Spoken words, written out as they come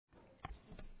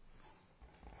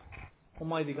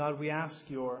Almighty God, we ask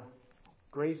your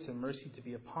grace and mercy to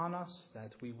be upon us,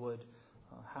 that we would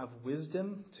have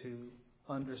wisdom to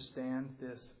understand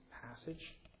this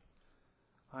passage.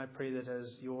 I pray that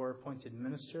as your appointed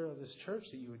minister of this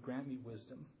church, that you would grant me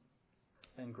wisdom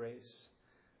and grace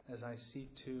as I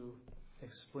seek to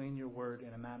explain your word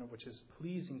in a manner which is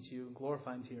pleasing to you,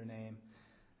 glorifying to your name,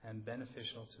 and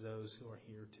beneficial to those who are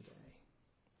here today.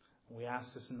 We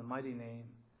ask this in the mighty name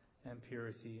and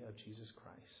purity of Jesus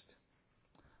Christ.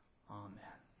 Amen.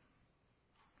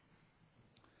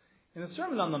 In the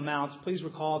Sermon on the Mount, please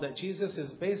recall that Jesus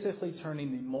is basically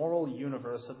turning the moral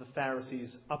universe of the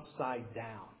Pharisees upside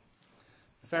down.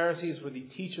 The Pharisees were the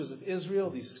teachers of Israel,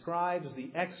 the scribes,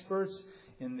 the experts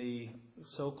in the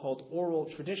so-called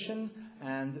oral tradition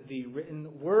and the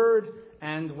written word.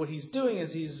 And what he's doing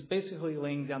is he's basically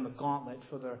laying down the gauntlet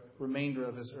for the remainder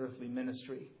of his earthly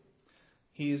ministry.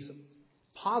 He's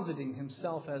positing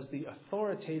himself as the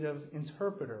authoritative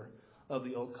interpreter of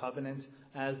the Old Covenant,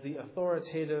 as the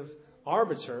authoritative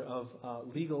arbiter of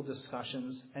legal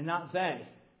discussions, and not they.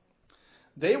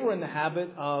 They were in the habit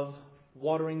of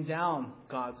watering down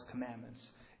God's commandments.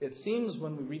 It seems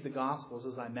when we read the Gospels,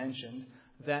 as I mentioned,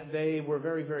 that they were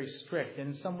very, very strict. And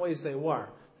in some ways they were.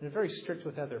 They were very strict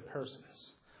with other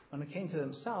persons. When it came to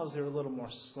themselves, they were a little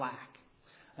more slack.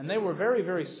 And they were very,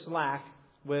 very slack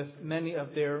with many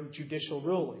of their judicial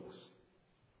rulings.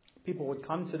 People would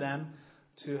come to them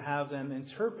to have them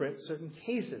interpret certain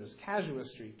cases,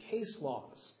 casuistry, case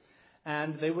laws.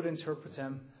 And they would interpret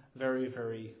them very,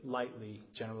 very lightly,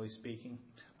 generally speaking.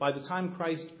 By the time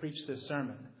Christ preached this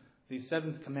sermon, the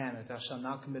seventh commandment, thou shalt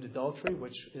not commit adultery,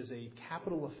 which is a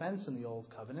capital offense in the Old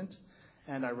Covenant,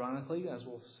 and ironically, as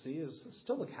we'll see, is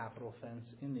still a capital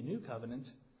offense in the New Covenant.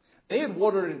 They had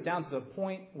watered it down to the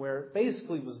point where it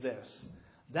basically was this: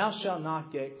 thou shalt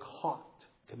not get caught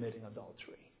committing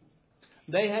adultery.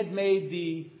 They had made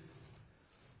the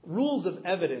rules of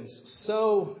evidence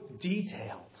so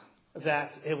detailed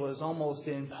that it was almost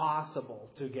impossible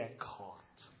to get caught.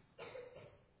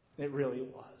 It really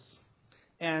was.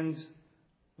 And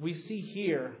we see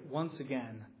here, once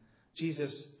again,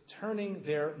 Jesus turning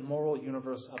their moral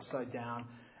universe upside down.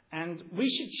 And we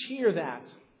should cheer that,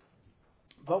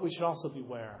 but we should also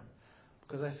beware.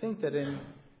 Because I think that in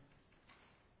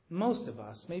most of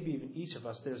us, maybe even each of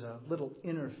us, there's a little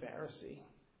inner Pharisee.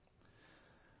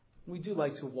 We do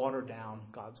like to water down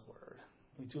God's word.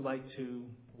 We do like to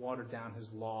water down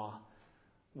his law.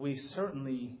 We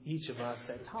certainly, each of us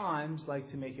at times, like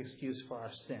to make excuse for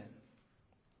our sin.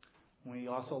 We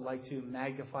also like to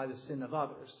magnify the sin of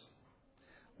others.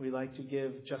 We like to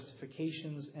give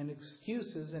justifications and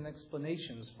excuses and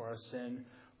explanations for our sin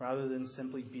rather than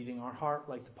simply beating our heart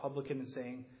like the publican and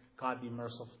saying, God be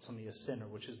merciful to me, a sinner,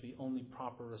 which is the only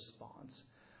proper response.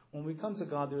 When we come to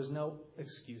God, there is no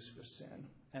excuse for sin,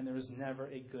 and there is never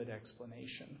a good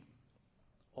explanation.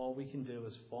 All we can do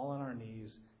is fall on our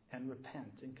knees and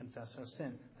repent and confess our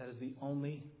sin. That is the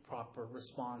only proper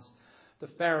response. The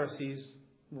Pharisees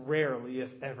rarely, if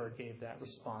ever, gave that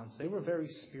response. They were very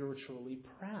spiritually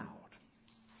proud.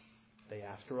 They,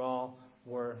 after all,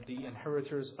 were the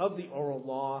inheritors of the oral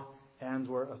law and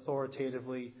were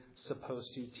authoritatively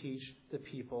supposed to teach the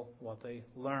people what they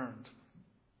learned.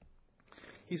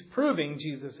 He's proving,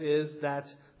 Jesus is, that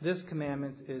this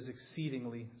commandment is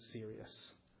exceedingly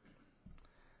serious.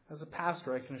 As a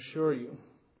pastor, I can assure you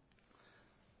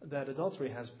that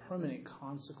adultery has permanent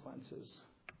consequences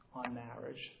on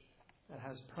marriage. It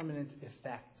has permanent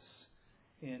effects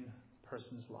in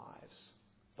persons' lives,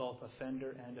 both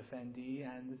offender and offendee,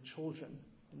 and the children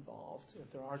involved,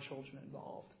 if there are children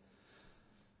involved.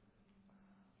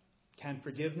 Can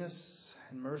forgiveness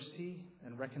and mercy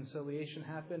and reconciliation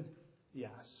happen?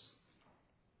 Yes.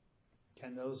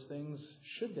 Can those things,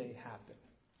 should they happen?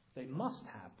 They must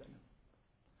happen.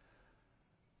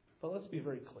 But let's be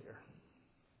very clear.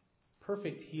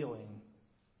 Perfect healing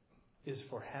is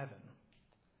for heaven.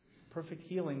 Perfect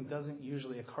healing doesn't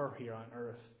usually occur here on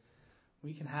earth.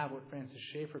 We can have what Francis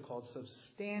Schaeffer called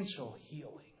substantial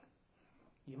healing.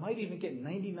 You might even get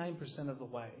 99% of the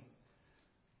way.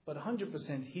 But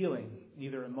 100% healing,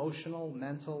 either emotional,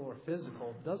 mental, or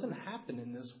physical, doesn't happen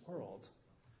in this world.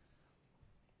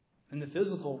 In the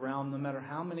physical realm, no matter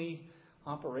how many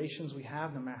operations we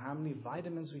have, no matter how many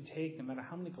vitamins we take, no matter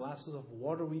how many glasses of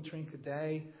water we drink a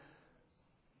day,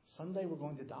 someday we're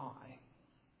going to die.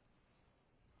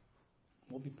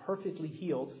 We'll be perfectly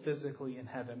healed physically in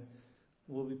heaven.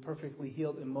 We'll be perfectly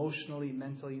healed emotionally,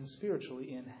 mentally, and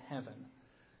spiritually in heaven.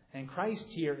 And Christ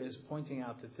here is pointing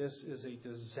out that this is a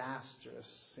disastrous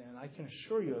sin. I can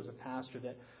assure you as a pastor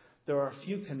that there are a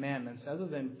few commandments, other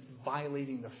than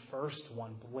violating the first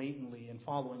one blatantly and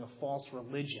following a false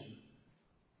religion,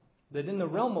 that in the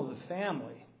realm of the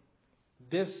family,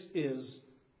 this is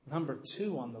number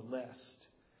 2 on the list.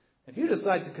 If you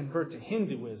decide to convert to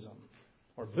Hinduism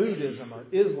or Buddhism or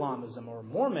Islamism or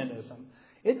Mormonism,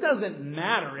 it doesn't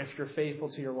matter if you're faithful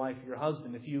to your wife or your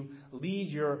husband, if you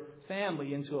lead your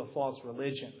family into a false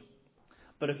religion.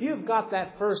 But if you've got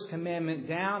that first commandment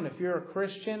down, if you're a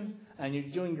Christian and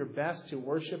you're doing your best to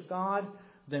worship God,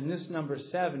 then this number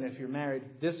 7, if you're married,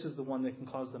 this is the one that can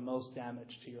cause the most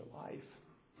damage to your life.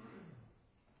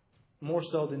 More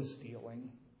so than stealing.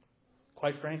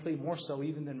 Quite frankly, more so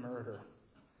even than murder.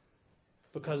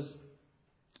 Because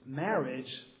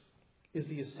marriage is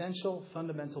the essential,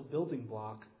 fundamental building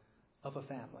block of a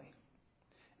family.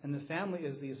 And the family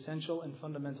is the essential and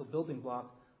fundamental building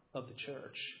block of the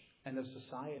church and of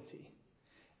society.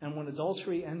 And when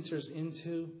adultery enters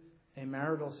into a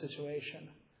marital situation,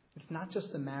 it's not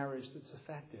just the marriage that's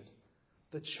affected.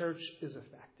 The church is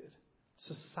affected.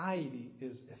 Society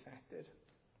is affected.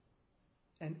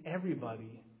 And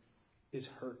everybody is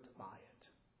hurt by it.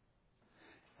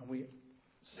 And we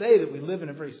say that we live in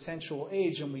a very sensual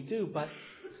age, and we do, but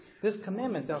this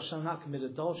commandment, thou shalt not commit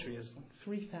adultery, is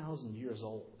 3,000 years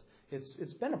old.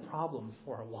 It's been a problem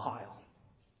for a while,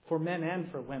 for men and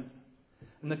for women.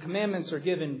 And the commandments are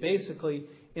given basically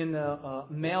in the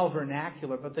male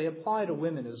vernacular, but they apply to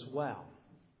women as well.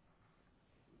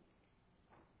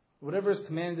 Whatever is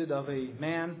commanded of a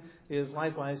man is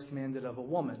likewise commanded of a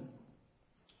woman.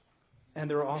 And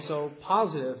there are also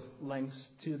positive links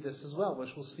to this as well, which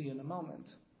we'll see in a moment.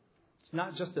 It's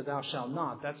not just a thou shalt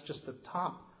not. That's just the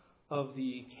top of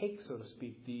the cake, so to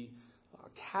speak, the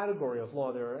category of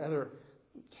law. There are other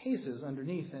cases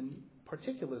underneath and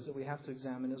particulars that we have to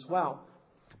examine as well.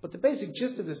 But the basic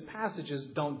gist of this passage is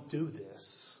don't do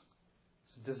this.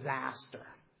 It's a disaster.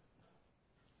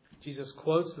 Jesus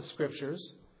quotes the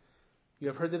scriptures. You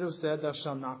have heard that it was said, thou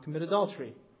shalt not commit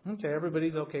adultery. Okay,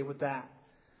 everybody's okay with that.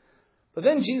 But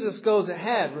then Jesus goes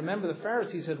ahead. Remember, the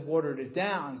Pharisees had watered it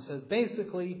down. It says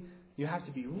basically you have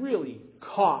to be really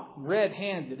caught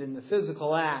red-handed in the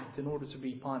physical act in order to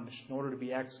be punished, in order to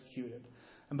be executed.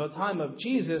 And by the time of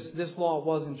Jesus, this law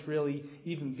wasn't really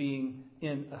even being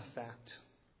in effect.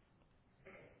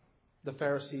 The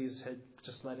Pharisees had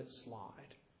just let it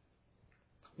slide.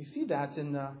 We see that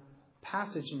in the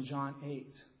passage in John 8,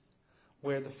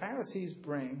 where the Pharisees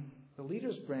the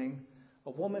leaders bring a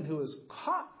woman who is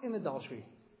caught in adultery.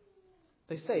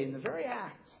 They say, in the very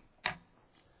act.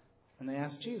 And they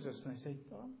ask Jesus, and they say,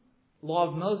 well, law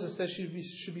of Moses says she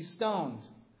should be stoned.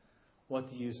 What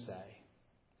do you say?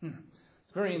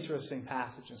 It's a very interesting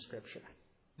passage in Scripture.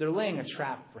 They're laying a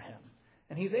trap for him.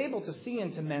 And he's able to see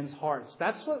into men's hearts.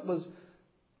 That's what was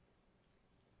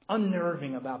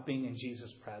unnerving about being in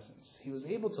Jesus' presence. He was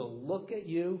able to look at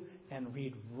you and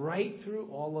read right through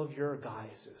all of your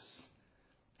guises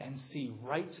and see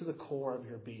right to the core of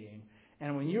your being.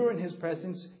 And when you were in his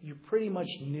presence, you pretty much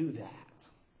knew that.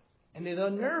 And it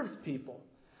unnerved people.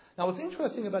 Now, what's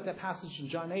interesting about that passage in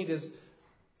John 8 is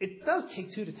it does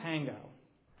take 2 to tango.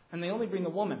 And they only bring the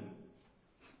woman.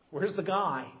 Where's the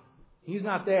guy? He's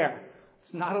not there.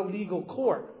 It's not a legal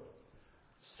court.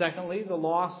 Secondly, the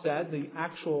law said, the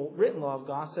actual written law of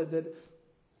God said that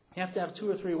you have to have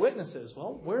 2 or 3 witnesses.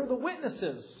 Well, where are the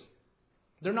witnesses?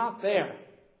 They're not there.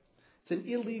 It's an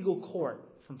illegal court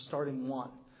from starting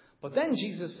one. But then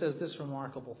Jesus says this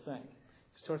remarkable thing.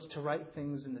 He starts to write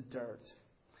things in the dirt.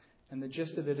 And the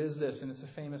gist of it is this, and it's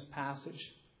a famous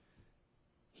passage.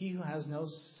 He who has no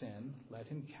sin, let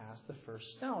him cast the first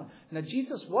stone. Now,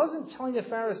 Jesus wasn't telling the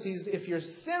Pharisees, if you're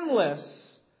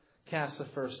sinless, cast the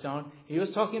first stone. He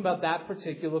was talking about that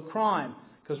particular crime.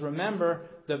 Because remember,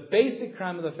 the basic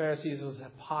crime of the Pharisees was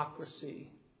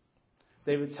hypocrisy.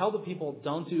 They would tell the people,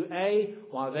 don't do A,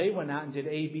 while they went out and did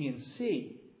A, B, and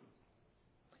C.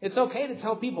 It's okay to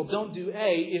tell people, don't do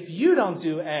A, if you don't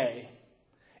do A.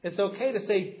 It's okay to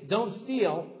say, don't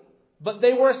steal, but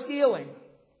they were stealing.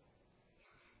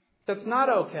 That's not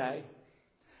okay.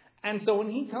 And so when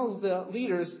he tells the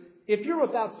leaders, if you're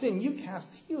without sin,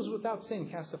 he was without sin,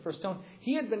 cast the first stone.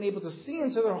 He had been able to see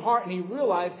into their heart, and he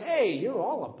realized, hey, you're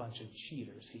all a bunch of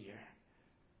cheaters here.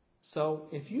 So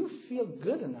if you feel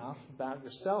good enough about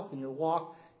yourself and your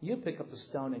walk, you pick up the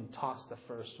stone and toss the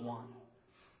first one.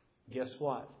 Guess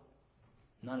what?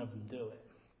 None of them do it.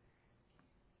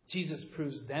 Jesus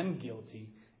proves them guilty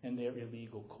in their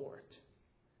illegal court.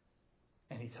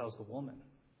 And he tells the woman,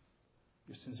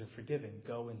 your sins are forgiven.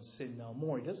 Go and sin no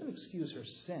more. He doesn't excuse her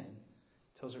sin.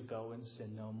 He tells her, go and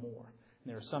sin no more.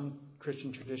 And there are some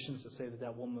Christian traditions that say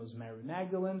that woman was Mary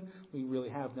Magdalene. We really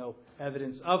have no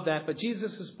evidence of that. But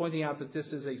Jesus is pointing out that this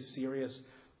is a serious,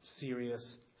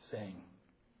 serious thing.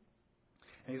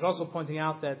 And he's also pointing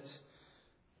out that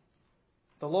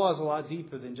the law is a lot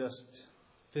deeper than just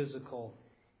physical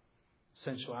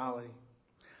sensuality.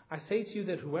 I say to you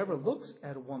that whoever looks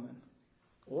at a woman,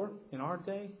 or in our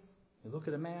day, you look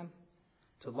at a man,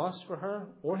 to lust for her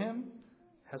or him,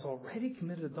 has already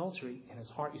committed adultery in his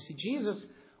heart. You see, Jesus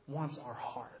wants our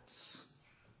hearts.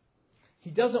 He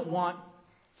doesn't want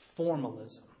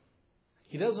formalism.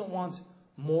 He doesn't want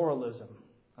moralism.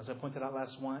 As I pointed out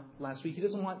last week, he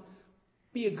doesn't want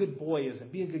be a good boyism,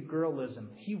 be a good girlism.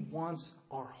 He wants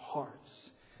our hearts.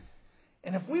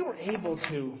 And if we were able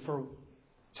to, for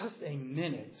just a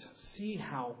minute, see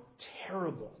how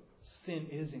terrible sin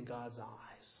is in God's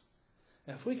eyes,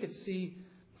 and if we could see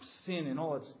sin in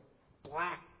all its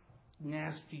black,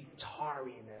 nasty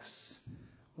tarriness,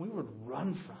 we would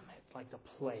run from it like the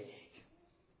plague.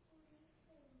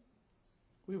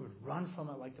 We would run from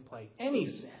it like the plague. Any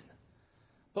sin.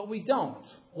 But we don't.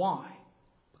 Why?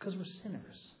 Because we're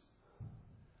sinners.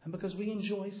 And because we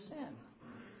enjoy sin.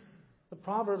 The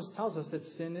Proverbs tells us that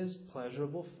sin is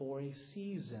pleasurable for a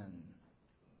season.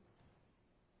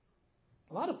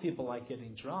 A lot of people like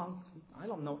getting drunk. I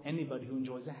don't know anybody who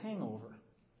enjoys a hangover.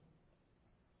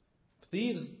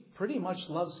 Thieves pretty much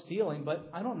love stealing, but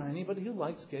I don't know anybody who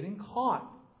likes getting caught,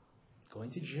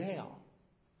 going to jail.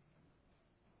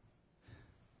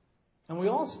 And we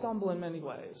all stumble in many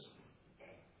ways.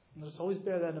 And just always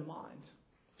bear that in mind.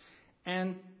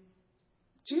 And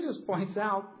Jesus points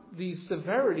out the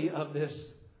severity of this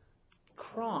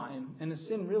crime, and the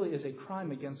sin really is a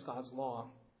crime against God's law.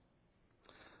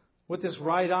 With this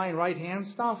right eye and right hand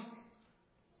stuff,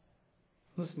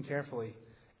 listen carefully.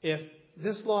 If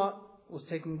this law was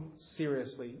taken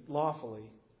seriously,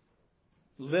 lawfully,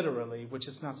 literally, which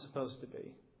it's not supposed to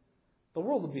be, the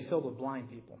world would be filled with blind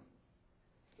people.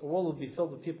 The world would be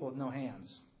filled with people with no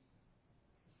hands.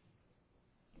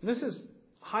 This is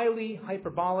highly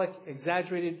hyperbolic,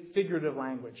 exaggerated, figurative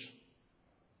language.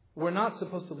 We're not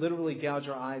supposed to literally gouge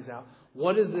our eyes out.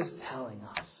 What is this telling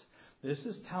us? This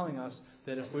is telling us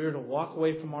that if we were to walk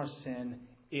away from our sin,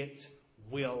 it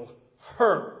will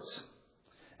hurt.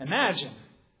 Imagine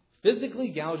physically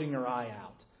gouging your eye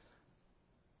out.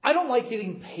 I don't like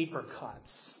getting paper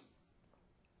cuts.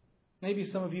 Maybe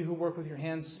some of you who work with your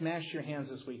hands smashed your hands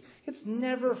this week. It's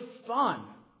never fun.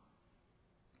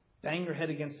 Bang your head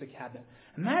against the cabinet.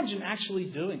 Imagine actually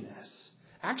doing this.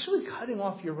 Actually cutting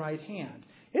off your right hand.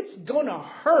 It's going to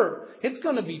hurt. It's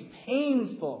going to be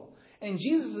painful. And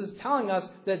Jesus is telling us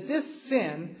that this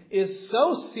sin is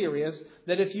so serious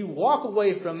that if you walk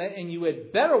away from it, and you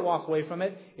had better walk away from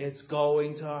it, it's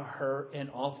going to hurt an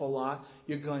awful lot.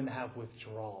 You're going to have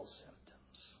withdrawal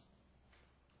symptoms.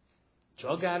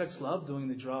 Drug addicts love doing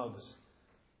the drugs.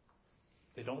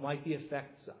 They don't like the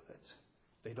effects of it.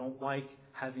 They don't like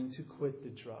having to quit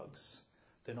the drugs.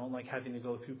 They don't like having to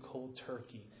go through cold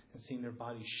turkey and seeing their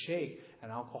body shake. An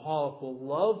alcoholic will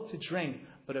love to drink,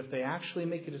 but if they actually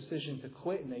make a decision to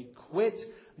quit and they quit,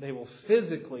 they will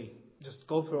physically just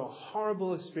go through a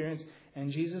horrible experience.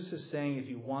 And Jesus is saying, if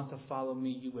you want to follow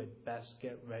me, you had best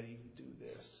get ready to do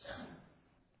this.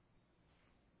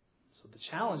 So the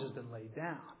challenge has been laid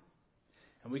down.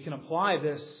 And we can apply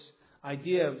this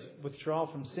idea of withdrawal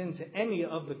from sin to any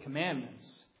of the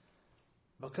commandments,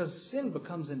 because sin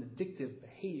becomes an addictive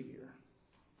behavior.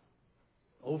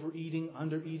 Overeating,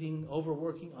 undereating,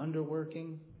 overworking,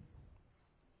 underworking,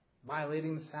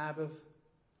 violating the Sabbath,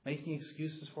 making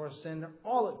excuses for a sin, they're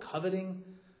all at coveting.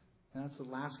 And that's the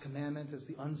last commandment, is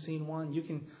the unseen one. You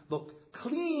can look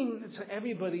clean to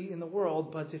everybody in the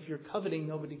world, but if you're coveting,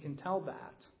 nobody can tell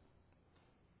that.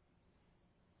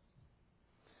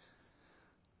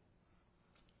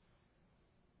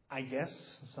 I guess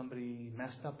somebody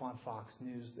messed up on Fox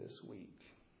News this week.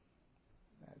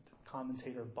 That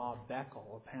commentator Bob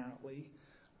Beckel, apparently,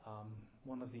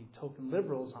 one of the token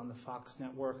liberals on the Fox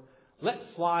network, let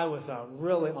fly with a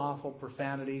really awful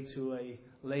profanity to a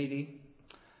lady.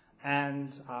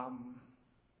 And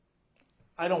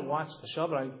I don't watch the show,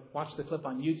 but I watched the clip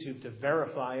on YouTube to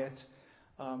verify it.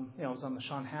 It was on the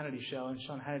Sean Hannity show, and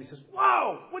Sean Hannity says,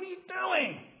 "Whoa, what are you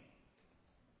doing?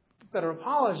 You better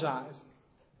apologize."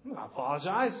 I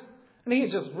apologize. And he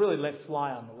just really let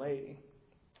fly on the lady.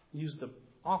 Used the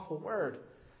awful word.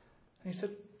 And he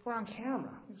said, "We're on camera."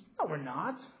 He said, "No, we're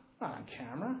not. We're not on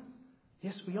camera."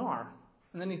 "Yes, we are."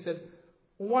 And then he said,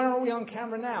 "Well, why aren't we on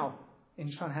camera now?"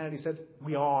 And Sean Hannity said,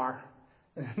 "We are."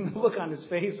 And the look on his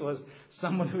face was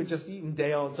someone who had just eaten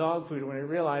day-old dog food when he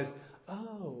realized,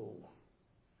 oh.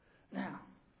 Now,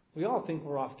 We all think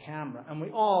we're off camera, and we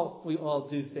all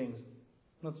do things.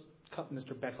 Let's cut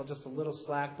Mr. Beckel just a little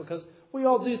slack, because we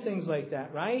all do things like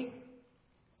that, right?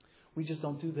 We just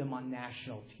don't do them on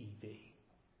national TV.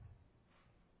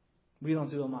 We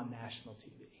don't do them on national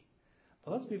TV.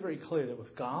 But let's be very clear that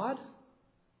with God,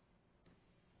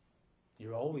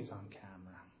 you're always on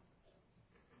camera.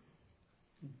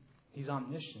 He's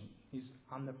omniscient. He's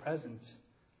omnipresent.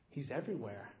 He's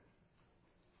everywhere.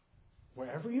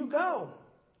 Wherever you go,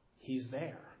 He's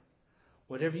there.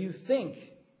 Whatever you think,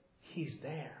 He's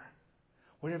there.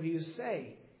 Whatever you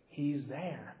say, He's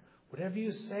there. Whatever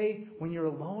you say when you're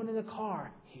alone in the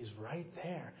car, He's right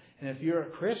there. And if you're a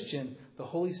Christian, the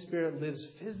Holy Spirit lives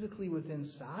physically within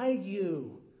inside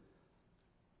you.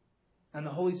 And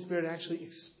the Holy Spirit actually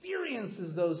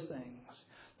experiences those things.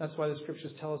 That's why the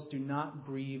Scriptures tell us, do not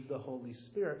grieve the Holy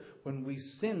Spirit. When we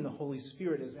sin, the Holy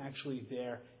Spirit is actually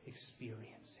there experiencing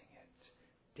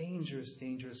it. Dangerous,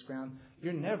 dangerous ground.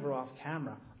 You're never off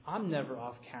camera. I'm never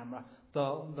off camera.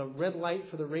 The red light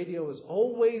for the radio is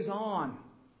always on.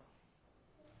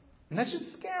 And that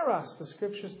should scare us. The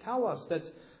Scriptures tell us that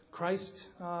Christ,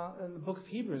 in the book of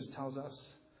Hebrews, tells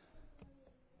us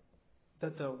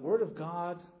that the Word of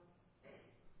God,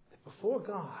 that before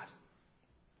God,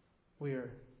 we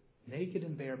are naked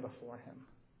and bare before Him.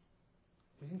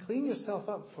 You can clean yourself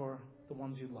up for the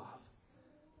ones you love.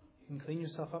 You can clean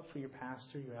yourself up for your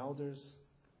pastor, your elders.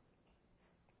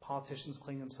 Politicians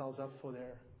clean themselves up for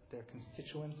their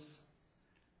constituents.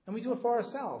 And we do it for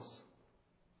ourselves.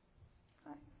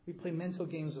 We play mental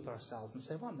games with ourselves and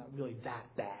say, well, I'm not really that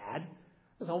bad.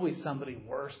 There's always somebody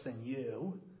worse than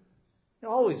you.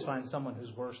 You'll always find someone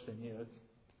who's worse than you. You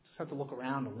just have to look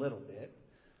around a little bit.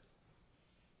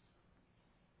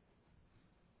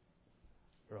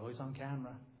 You're always on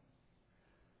camera.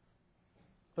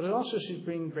 But it also should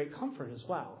bring great comfort as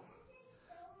well.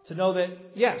 To know that,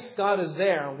 yes, God is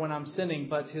there when I'm sinning,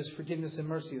 but His forgiveness and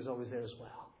mercy is always there as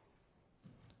well.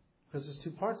 Because there's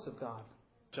two parts of God,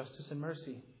 justice and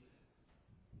mercy.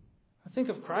 I think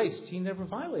of Christ. He never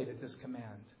violated this command.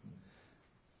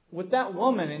 With that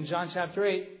woman in John chapter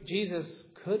 8, Jesus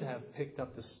could have picked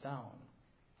up the stone.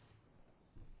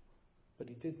 But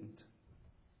He didn't.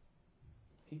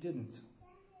 He didn't.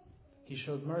 He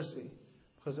showed mercy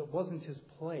because it wasn't His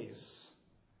place.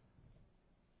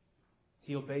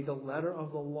 He obeyed the letter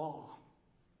of the law.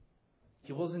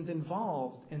 He wasn't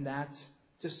involved in that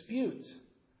dispute.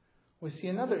 We see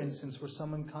another instance where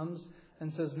someone comes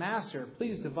and says, Master,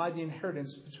 please divide the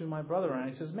inheritance between my brother and I.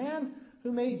 He says, man,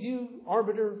 who made you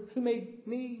arbiter? Who made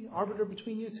me arbiter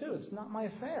between you two? It's not my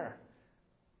affair.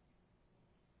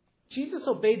 Jesus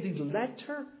obeyed the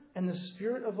letter and the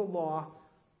spirit of the law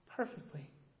perfectly.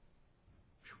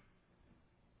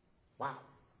 Wow.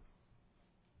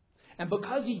 And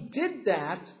because He did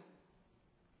that,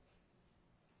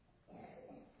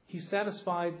 He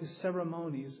satisfied the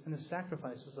ceremonies and the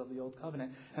sacrifices of the Old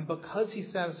Covenant. And because He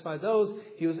satisfied those,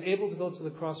 He was able to go to the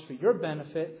cross for your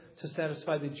benefit to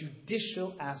satisfy the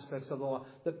judicial aspects of the law,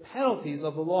 the penalties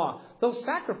of the law. Those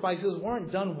sacrifices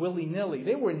weren't done willy-nilly.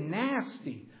 They were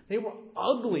nasty. They were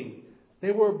ugly.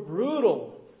 They were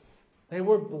brutal. They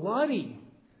were bloody.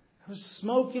 There was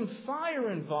smoke and fire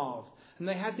involved. And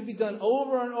they had to be done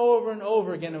over and over and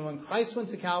over again. And when Christ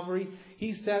went to Calvary,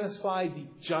 He satisfied the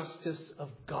justice of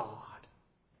God.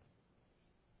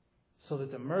 So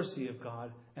that the mercy of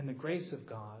God and the grace of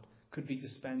God could be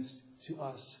dispensed to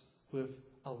us who have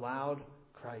allowed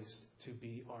Christ to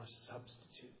be our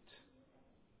substitute.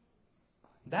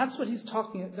 That's what He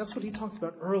talked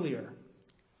about earlier.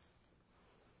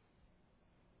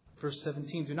 Verse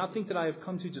 17, do not think that I have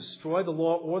come to destroy the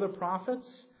law or the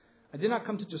prophets. I did not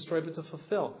come to destroy, but to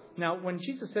fulfill. Now, when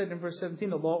Jesus said in verse 17,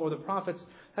 the law or the prophets,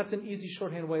 that's an easy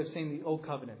shorthand way of saying the Old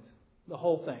Covenant. The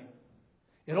whole thing.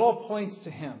 It all points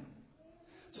to Him.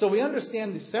 So we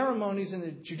understand the ceremonies and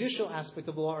the judicial aspect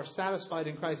of the law are satisfied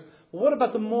in Christ. But what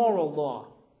about the moral law?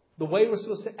 The way we're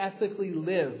supposed to ethically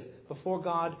live before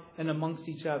God and amongst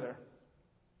each other.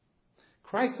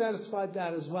 Christ satisfied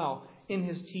that as well in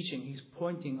His teaching. He's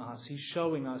pointing us. He's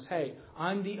showing us, hey,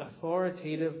 I'm the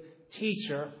authoritative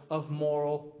teacher of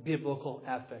moral biblical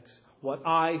ethics. What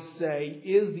I say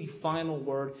is the final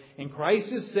word. And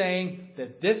Christ is saying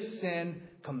that this sin,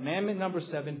 commandment number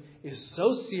 7, is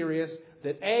so serious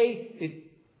that A,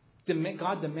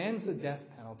 God demands the death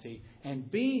penalty. And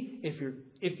B, if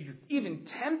you're even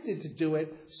tempted to do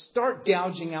it, start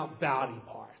gouging out body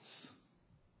parts.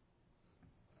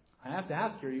 I have to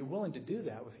ask you, are you willing to do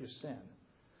that with your sin?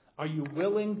 Are you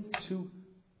willing to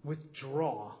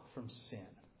withdraw from sin?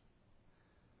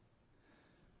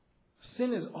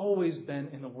 Sin has always been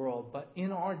in the world, but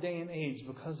in our day and age,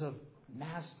 because of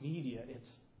mass media, it's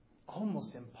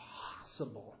almost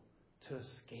impossible to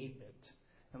escape it.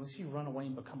 Unless you run away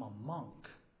and become a monk.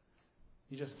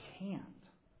 You just can't.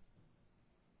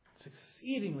 It's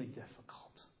exceedingly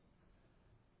difficult.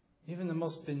 Even the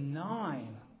most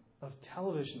benign of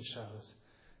television shows,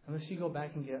 unless you go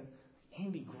back and get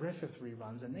Andy Griffith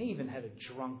reruns, and they even had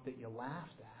a drunk that you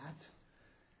laughed at.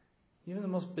 Even the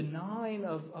most benign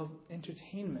of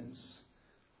entertainments,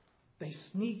 they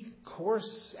sneak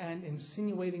coarse and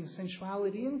insinuating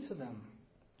sensuality into them.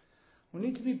 We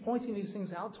need to be pointing these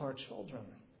things out to our children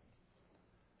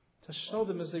to show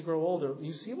them as they grow older.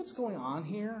 You see what's going on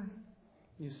here?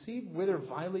 You see where they're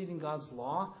violating God's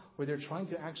law, where they're trying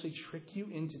to actually trick you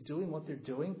into doing what they're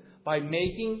doing by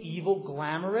making evil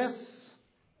glamorous?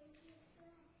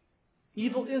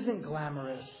 Evil isn't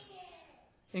glamorous.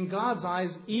 In God's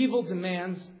eyes, evil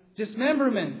demands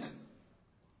dismemberment.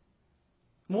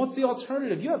 And what's the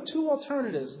alternative? You have two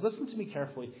alternatives. Listen to me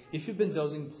carefully. If you've been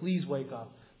dozing, please wake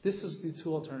up. This is the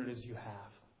two alternatives you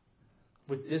have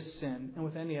with this sin and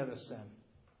with any other sin.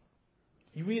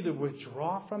 You either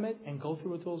withdraw from it and go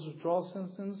through with those withdrawal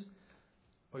symptoms,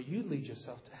 or you lead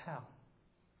yourself to hell.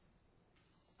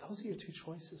 Those are your two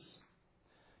choices.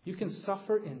 You can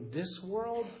suffer in this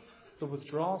world the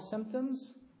withdrawal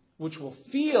symptoms, which will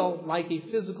feel like a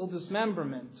physical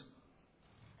dismemberment.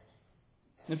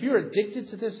 And if you're addicted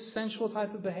to this sensual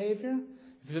type of behavior,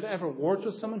 if you've ever worked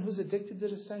with someone who's addicted to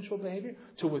this sensual behavior,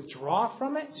 to withdraw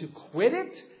from it, to quit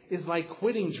it, is like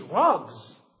quitting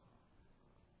drugs.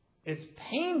 It's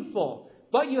painful,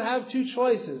 but you have two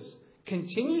choices.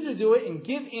 Continue to do it and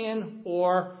give in,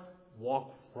 or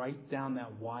walk right down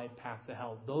that wide path to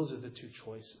hell. Those are the two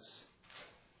choices.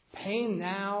 Pain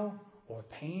now or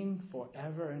pain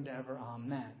forever and ever.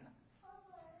 Amen.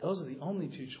 Those are the only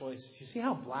two choices. You see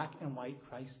how black and white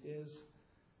Christ is?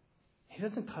 He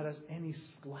doesn't cut us any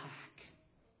slack.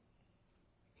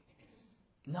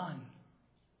 None.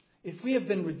 If we have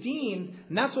been redeemed,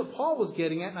 and that's what Paul was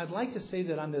getting at, and I'd like to say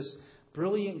that I'm this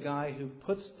brilliant guy who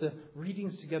puts the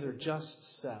readings together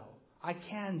just so. I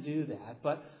can do that,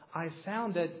 but I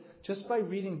found that just by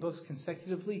reading books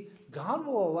consecutively, God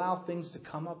will allow things to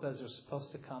come up as they're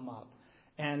supposed to come up.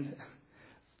 And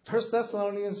 1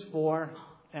 Thessalonians 4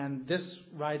 and this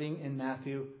writing in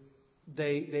Matthew,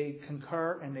 they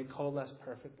concur and they coalesce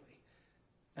perfectly.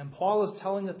 And Paul is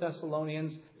telling the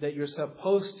Thessalonians that you're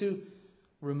supposed to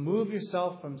remove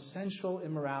yourself from sensual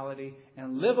immorality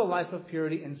and live a life of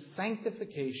purity and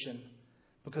sanctification,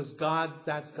 because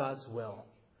that's God's will.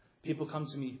 People come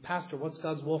to me, Pastor, what's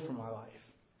God's will for my life?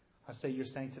 I say, your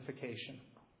sanctification.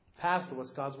 Pastor,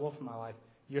 what's God's will for my life?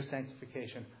 Your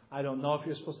sanctification. I don't know if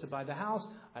you're supposed to buy the house.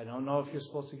 I don't know if you're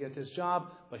supposed to get this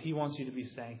job, but He wants you to be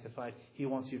sanctified. He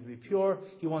wants you to be pure.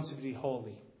 He wants you to be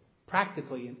holy.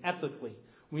 Practically and ethically.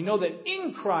 We know that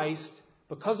in Christ,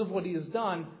 because of what He has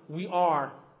done, we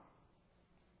are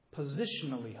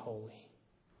positionally holy.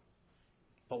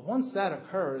 But once that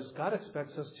occurs, God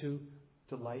expects us to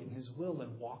delight in His will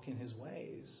and walk in His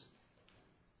ways.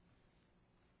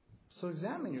 So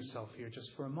examine yourself here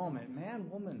just for a moment, man,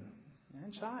 woman,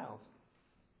 and child,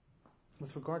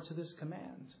 with regard to this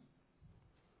command.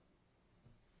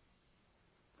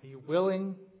 Are you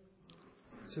willing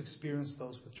to experience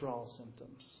those withdrawal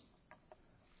symptoms?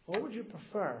 Or would you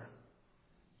prefer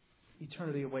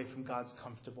eternity away from God's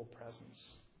comfortable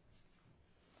presence?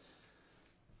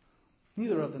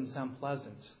 Neither of them sound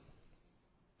pleasant.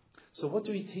 So what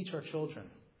do we teach our children?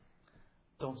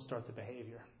 Don't start the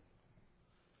behavior.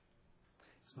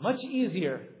 It's much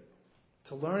easier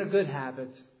to learn a good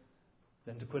habit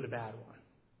than to quit a bad one.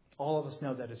 All of us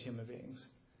know that as human beings.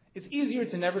 It's easier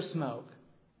to never smoke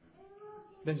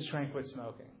than to try and quit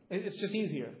smoking. It's just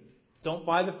easier. Don't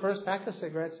buy the first pack of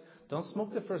cigarettes. Don't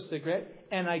smoke the first cigarette.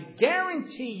 And I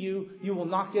guarantee you will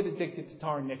not get addicted to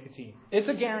tar and nicotine. It's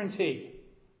a guarantee.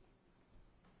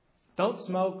 Don't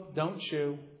smoke. Don't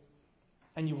chew.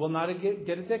 And you will not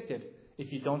get addicted.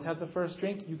 If you don't have the first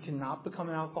drink, you cannot become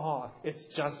an alcoholic. It's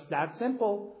just that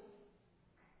simple.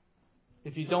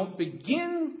 If you don't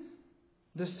begin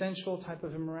the sensual type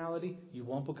of immorality, you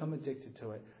won't become addicted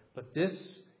to it. But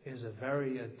this is a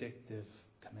very addictive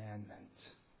commandment.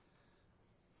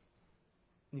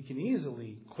 You can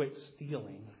easily quit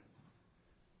stealing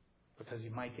because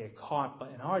you might get caught.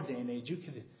 But in our day and age,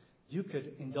 you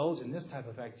could indulge in this type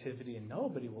of activity and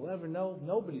nobody will ever know.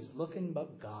 Nobody's looking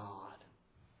but God.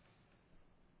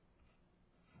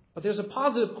 But there's a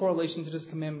positive correlation to this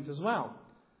commandment as well.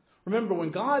 Remember,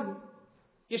 when God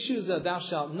issues a thou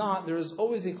shalt not, there is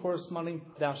always a corresponding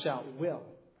thou shalt will.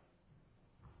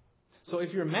 So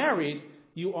if you're married,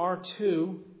 you are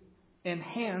to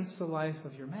enhance the life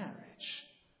of your marriage.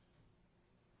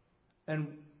 And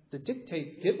the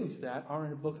dictates given to that are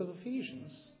in the book of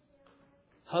Ephesians.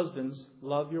 Husbands,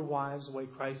 love your wives the way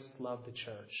Christ loved the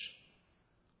church.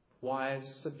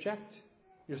 Wives, subject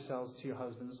yourselves to your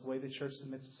husbands the way the church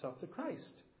submits itself to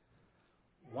Christ.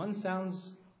 One sounds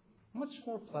much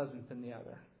more pleasant than the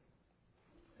other.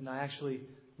 And I actually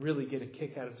really get a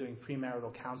kick out of doing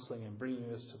premarital counseling and bringing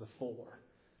this to the fore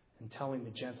and telling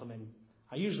the gentleman,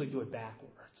 I usually do it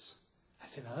backwards.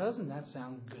 I say, now doesn't that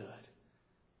sound good?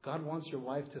 God wants your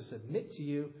wife to submit to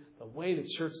you the way the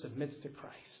church submits to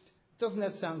Christ. Doesn't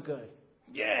that sound good?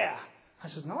 Yeah. I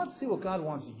said, now let's see what God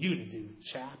wants you to do,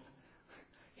 chap.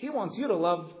 He wants you to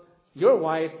love your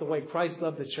wife the way Christ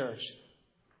loved the church.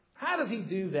 How does he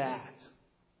do that?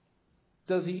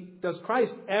 Does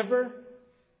Christ ever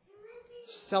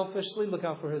selfishly look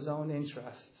out for his own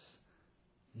interests?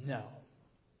 No.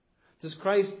 Does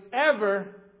Christ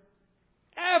ever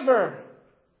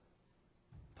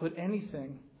put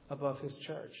anything above his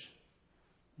church?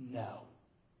 No.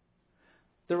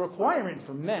 The requirement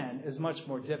for men is much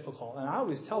more difficult. And I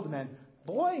always tell the men,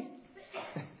 boy,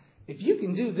 if you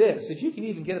can do this, if you can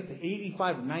even get up to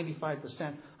 85 or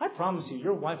 95%, I promise you,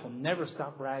 your wife will never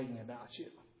stop bragging about you.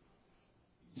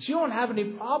 She won't have any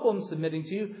problem submitting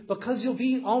to you because you'll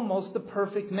be almost the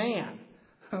perfect man.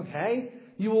 Okay?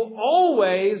 You will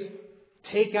always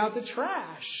take out the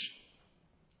trash.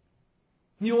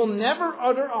 You will never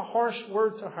utter a harsh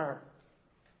word to her.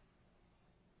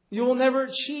 You will never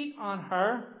cheat on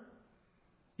her.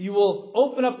 You will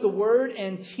open up the Word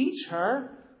and teach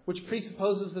her, which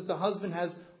presupposes that the husband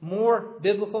has more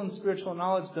biblical and spiritual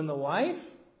knowledge than the wife.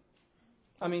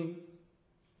 I mean,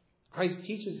 Christ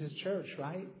teaches his church,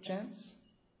 right, gents?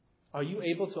 Are you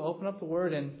able to open up the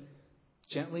Word and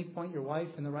gently point your wife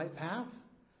in the right path?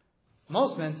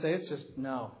 Most men say it's just,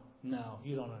 no,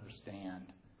 you don't understand.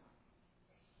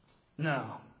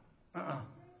 No.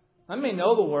 I may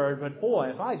know the Word, but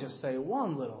boy, if I just say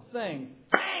one little thing,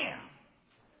 bam!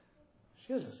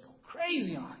 She'll just go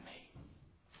crazy on me.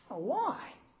 Oh, why?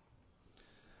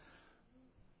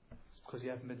 It's because you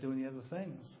haven't been doing the other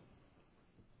things.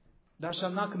 Thou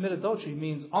shalt not commit adultery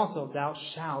means also thou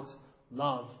shalt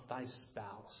love thy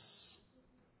spouse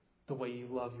the way you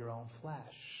love your own flesh.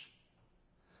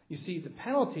 You see, the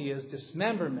penalty is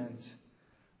dismemberment,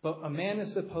 but a man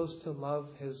is supposed to love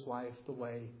his wife the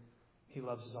way he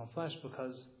loves his own flesh,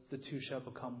 because the two shall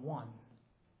become one.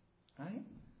 Right?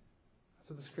 That's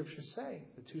what the scriptures say.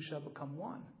 The two shall become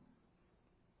one.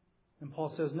 And Paul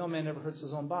says, no man ever hurts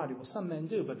his own body. Well, some men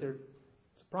do, but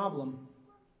it's a problem.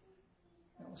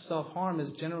 Self-harm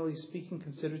is, generally speaking,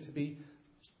 considered to be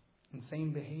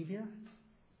insane behavior,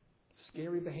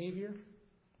 scary behavior.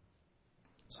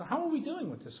 So how are we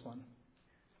doing with this one?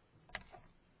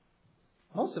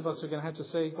 Most of us are going to have to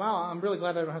say, wow, I'm really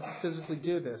glad I don't have to physically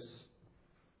do this.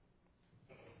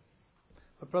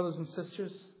 But brothers and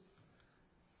sisters,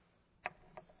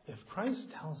 if Christ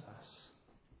tells us,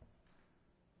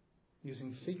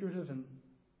 using figurative and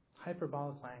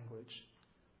hyperbolic language,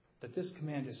 that this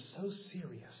command is so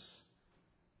serious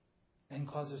and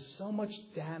causes so much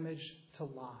damage to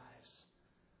lives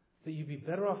that you'd be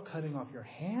better off cutting off your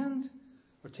hand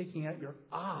or taking out your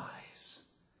eyes,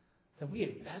 then we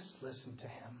had best listen to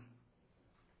him.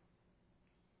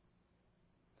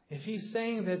 If he's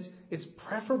saying that it's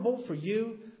preferable for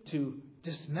you to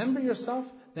dismember yourself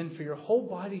than for your whole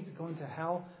body to go into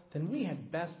hell, then we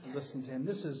had best listen to him.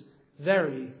 This is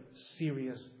very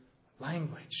serious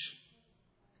language.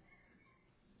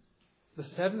 The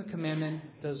seventh commandment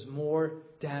does more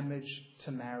damage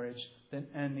to marriage than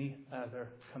any other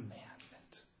commandment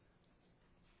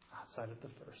outside of the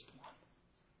first one.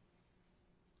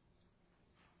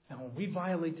 And when we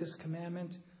violate this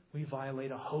commandment, we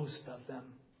violate a host of them.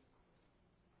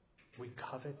 We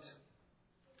covet.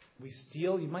 We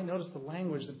steal. You might notice the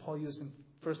language that Paul used in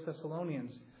 1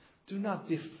 Thessalonians. Do not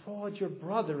defraud your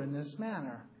brother in this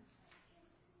manner.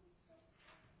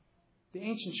 The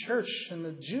ancient church and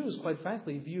the Jews, quite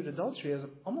frankly, viewed adultery as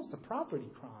almost a property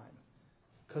crime.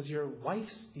 Because your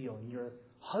wife's stealing, your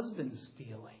husband's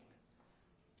stealing.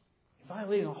 You're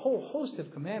violating a whole host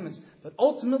of commandments. But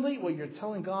ultimately, what you're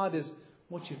telling God is,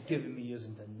 what you've given me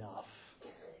isn't enough.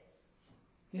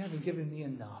 You haven't given me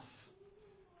enough.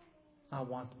 I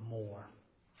want more.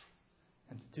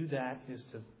 And to do that is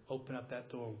to open up that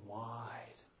door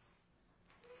wide.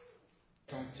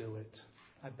 Don't do it.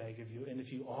 I beg of you. And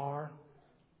if you are,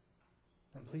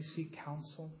 then please seek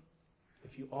counsel.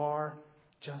 If you are,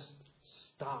 just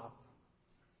stop.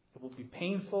 It will be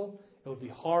painful. It will be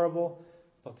horrible.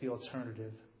 But the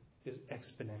alternative is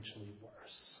exponentially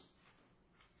worse.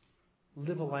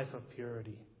 Live a life of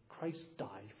purity. Christ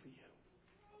died for you.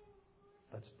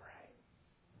 Let's pray.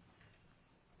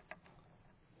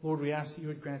 Lord, we ask that you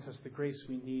would grant us the grace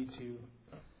we need to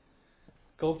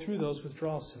go through those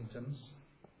withdrawal symptoms.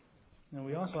 And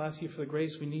we also ask you for the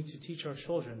grace we need to teach our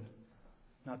children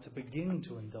not to begin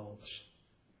to indulge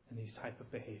in these type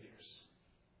of behaviors.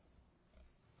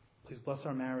 Please bless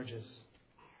our marriages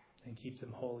and keep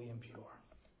them holy and pure.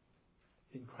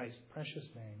 In Christ's precious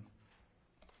name,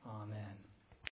 amen.